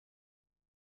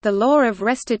The law of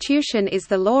restitution is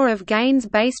the law of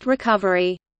gains-based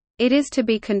recovery. It is to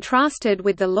be contrasted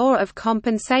with the law of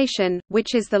compensation,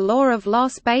 which is the law of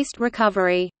loss-based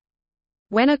recovery.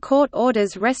 When a court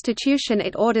orders restitution,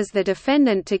 it orders the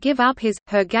defendant to give up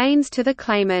his/her gains to the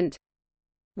claimant.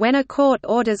 When a court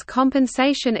orders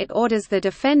compensation, it orders the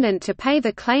defendant to pay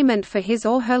the claimant for his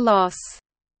or her loss.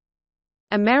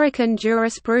 American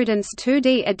Jurisprudence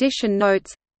 2D edition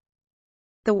notes,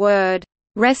 the word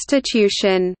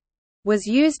restitution was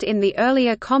used in the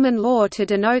earlier common law to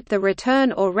denote the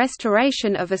return or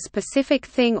restoration of a specific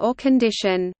thing or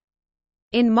condition.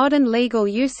 In modern legal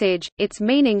usage, its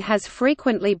meaning has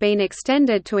frequently been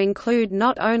extended to include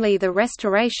not only the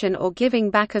restoration or giving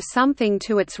back of something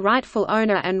to its rightful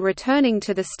owner and returning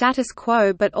to the status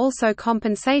quo, but also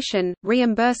compensation,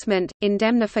 reimbursement,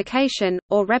 indemnification,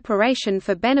 or reparation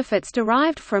for benefits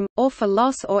derived from, or for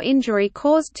loss or injury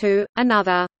caused to,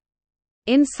 another.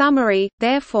 In summary,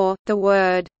 therefore, the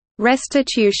word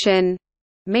restitution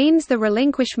means the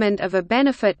relinquishment of a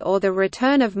benefit or the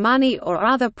return of money or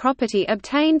other property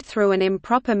obtained through an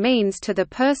improper means to the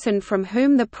person from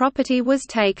whom the property was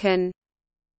taken.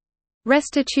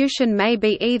 Restitution may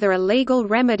be either a legal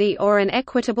remedy or an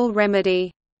equitable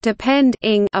remedy,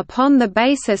 depending upon the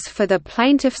basis for the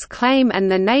plaintiff's claim and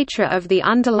the nature of the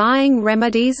underlying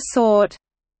remedies sought.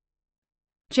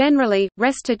 Generally,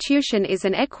 restitution is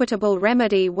an equitable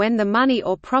remedy when the money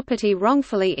or property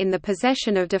wrongfully in the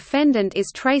possession of defendant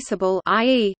is traceable,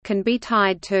 i.e., can be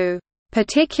tied to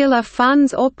particular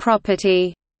funds or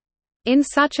property. In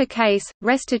such a case,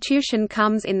 restitution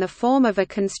comes in the form of a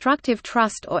constructive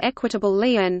trust or equitable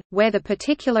lien, where the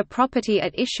particular property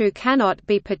at issue cannot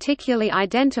be particularly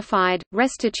identified.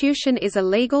 Restitution is a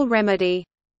legal remedy.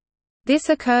 This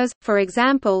occurs, for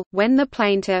example, when the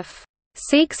plaintiff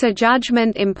seeks a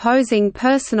judgment imposing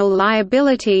personal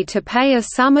liability to pay a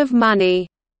sum of money.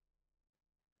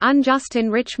 Unjust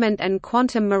enrichment and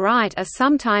quantum merit are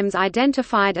sometimes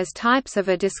identified as types of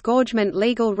a disgorgement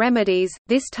legal remedies.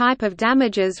 This type of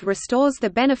damages restores the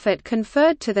benefit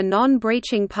conferred to the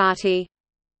non-breaching party.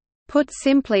 Put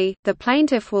simply, the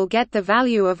plaintiff will get the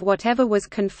value of whatever was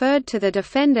conferred to the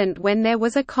defendant when there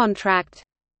was a contract.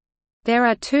 There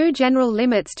are two general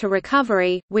limits to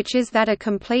recovery, which is that a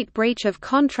complete breach of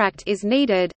contract is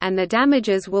needed, and the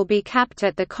damages will be capped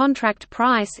at the contract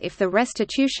price if the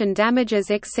restitution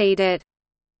damages exceed it.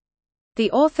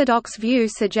 The orthodox view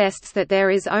suggests that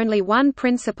there is only one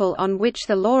principle on which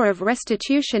the law of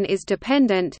restitution is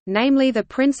dependent, namely the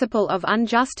principle of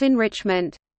unjust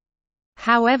enrichment.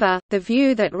 However, the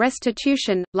view that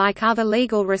restitution, like other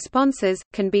legal responses,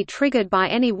 can be triggered by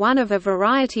any one of a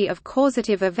variety of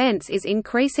causative events is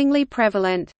increasingly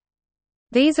prevalent.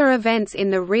 These are events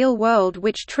in the real world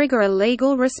which trigger a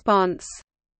legal response.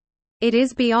 It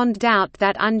is beyond doubt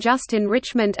that unjust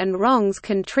enrichment and wrongs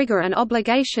can trigger an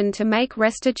obligation to make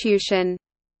restitution.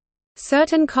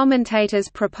 Certain commentators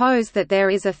propose that there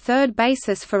is a third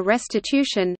basis for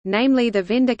restitution, namely the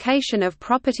vindication of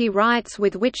property rights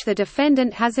with which the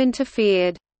defendant has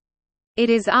interfered. It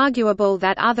is arguable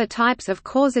that other types of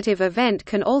causative event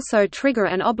can also trigger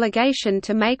an obligation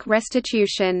to make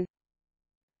restitution.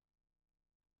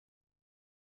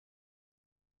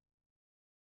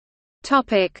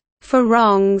 For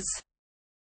wrongs.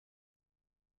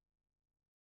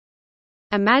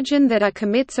 Imagine that A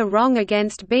commits a wrong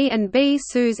against B and B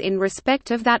sues in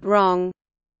respect of that wrong.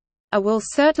 A will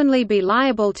certainly be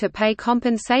liable to pay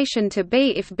compensation to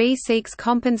B if B seeks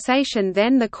compensation,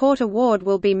 then the court award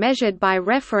will be measured by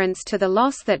reference to the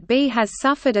loss that B has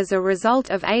suffered as a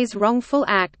result of A's wrongful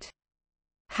act.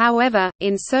 However,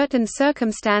 in certain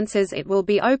circumstances it will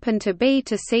be open to B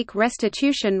to seek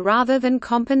restitution rather than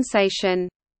compensation.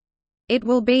 It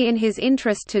will be in his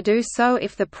interest to do so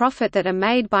if the profit that A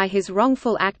made by his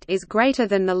wrongful act is greater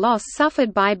than the loss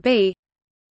suffered by B.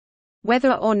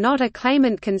 Whether or not a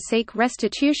claimant can seek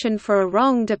restitution for a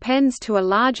wrong depends to a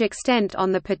large extent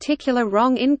on the particular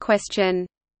wrong in question.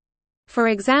 For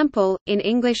example, in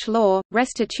English law,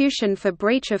 restitution for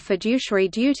breach of fiduciary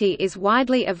duty is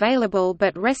widely available,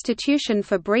 but restitution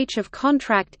for breach of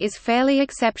contract is fairly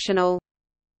exceptional.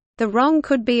 The wrong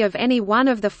could be of any one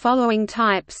of the following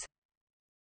types: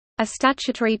 a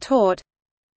statutory tort,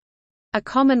 a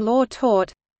common law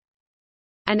tort,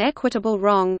 an equitable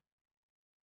wrong,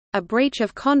 a breach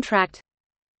of contract.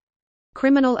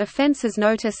 Criminal offences.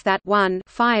 Notice that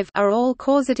 1(5) are all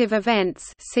causative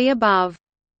events, see above.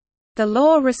 The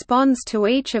law responds to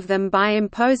each of them by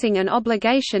imposing an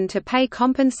obligation to pay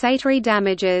compensatory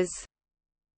damages.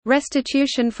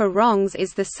 Restitution for wrongs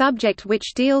is the subject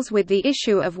which deals with the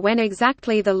issue of when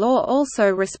exactly the law also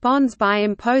responds by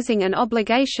imposing an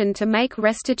obligation to make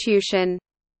restitution.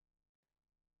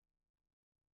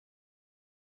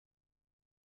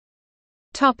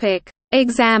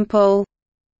 Example: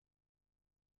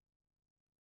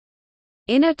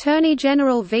 in Attorney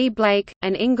General v. Blake,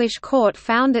 an English court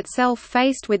found itself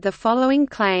faced with the following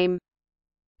claim.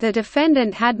 The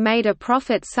defendant had made a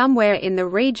profit somewhere in the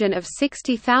region of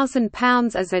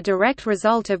 £60,000 as a direct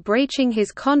result of breaching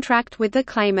his contract with the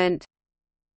claimant.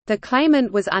 The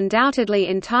claimant was undoubtedly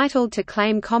entitled to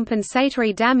claim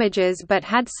compensatory damages but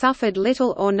had suffered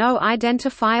little or no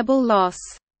identifiable loss.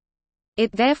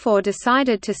 It therefore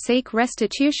decided to seek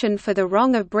restitution for the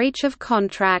wrong of breach of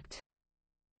contract.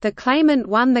 The claimant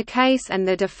won the case and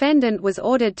the defendant was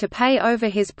ordered to pay over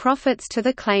his profits to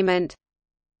the claimant.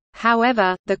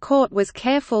 However, the court was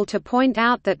careful to point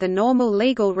out that the normal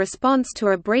legal response to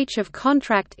a breach of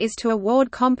contract is to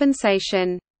award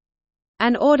compensation.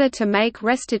 An order to make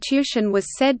restitution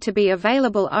was said to be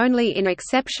available only in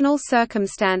exceptional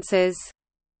circumstances.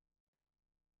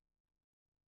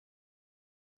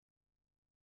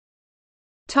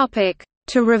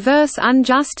 To reverse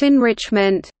unjust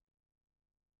enrichment.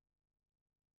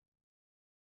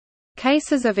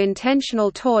 Cases of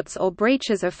intentional torts or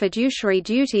breaches of fiduciary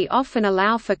duty often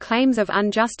allow for claims of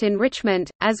unjust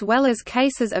enrichment, as well as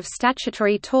cases of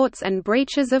statutory torts and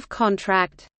breaches of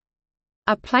contract.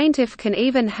 A plaintiff can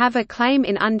even have a claim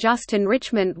in unjust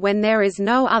enrichment when there is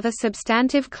no other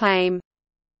substantive claim.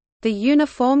 The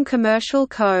Uniform Commercial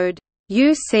Code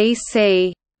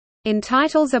 (UCC)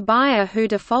 entitles a buyer who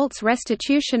defaults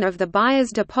restitution of the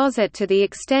buyer's deposit to the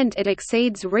extent it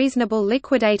exceeds reasonable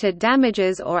liquidated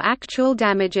damages or actual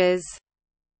damages.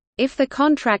 If the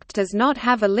contract does not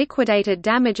have a liquidated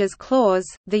damages clause,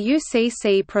 the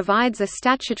UCC provides a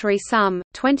statutory sum,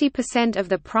 20% of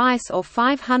the price or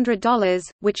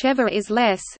 $500, whichever is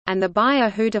less, and the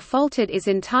buyer who defaulted is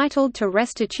entitled to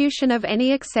restitution of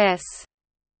any excess.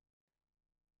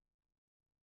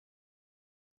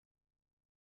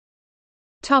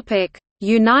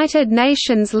 United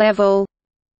Nations level.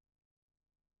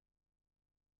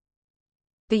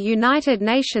 The United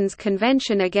Nations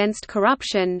Convention Against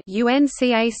Corruption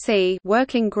 (UNCAC)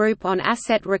 Working Group on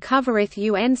Asset Recovery,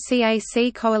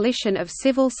 UNCAC Coalition of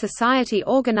Civil Society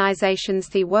Organizations,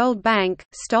 the World Bank,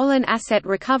 Stolen Asset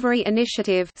Recovery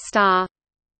Initiative (STAR).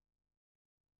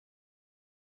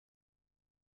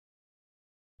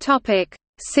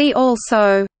 See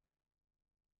also: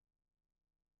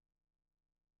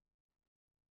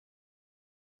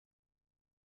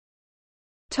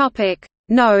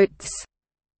 Notes.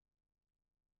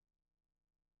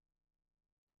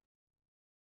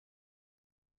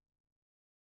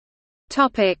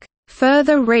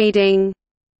 Further reading.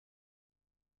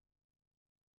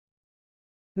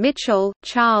 Mitchell,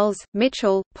 Charles,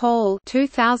 Mitchell, Paul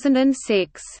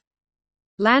 2006.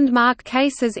 Landmark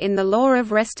Cases in the Law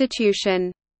of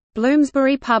Restitution.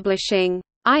 Bloomsbury Publishing.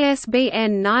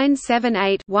 ISBN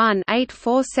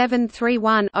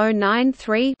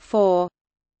 978-1-84731-093-4.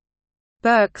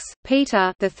 Burks,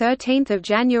 Peter. The 13th of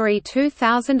January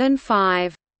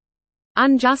 2005.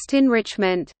 Unjust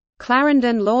Enrichment.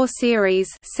 Clarendon Law Series,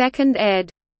 2nd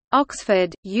ed.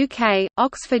 Oxford, UK: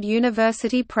 Oxford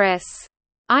University Press.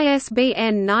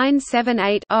 ISBN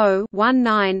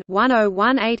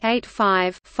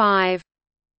 978-0-19-101885-5.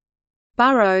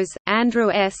 Burrows,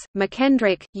 Andrew S.,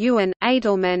 McKendrick, Ewan,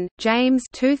 Edelman, James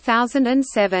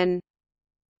 2007.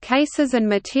 Cases and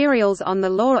Materials on the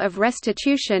Law of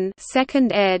Restitution,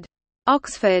 2nd ed.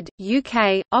 Oxford,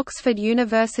 UK: Oxford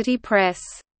University Press.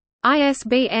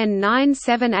 ISBN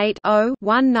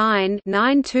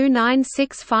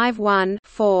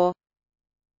 978-0-19-929651-4.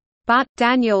 Butt,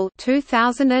 Daniel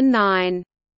 2009.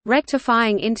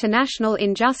 Rectifying International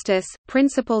Injustice,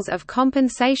 Principles of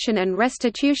Compensation and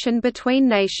Restitution Between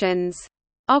Nations.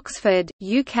 Oxford,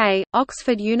 UK: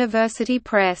 Oxford University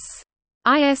Press.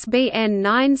 ISBN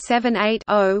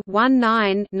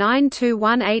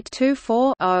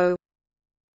 978-0-19-921824-0.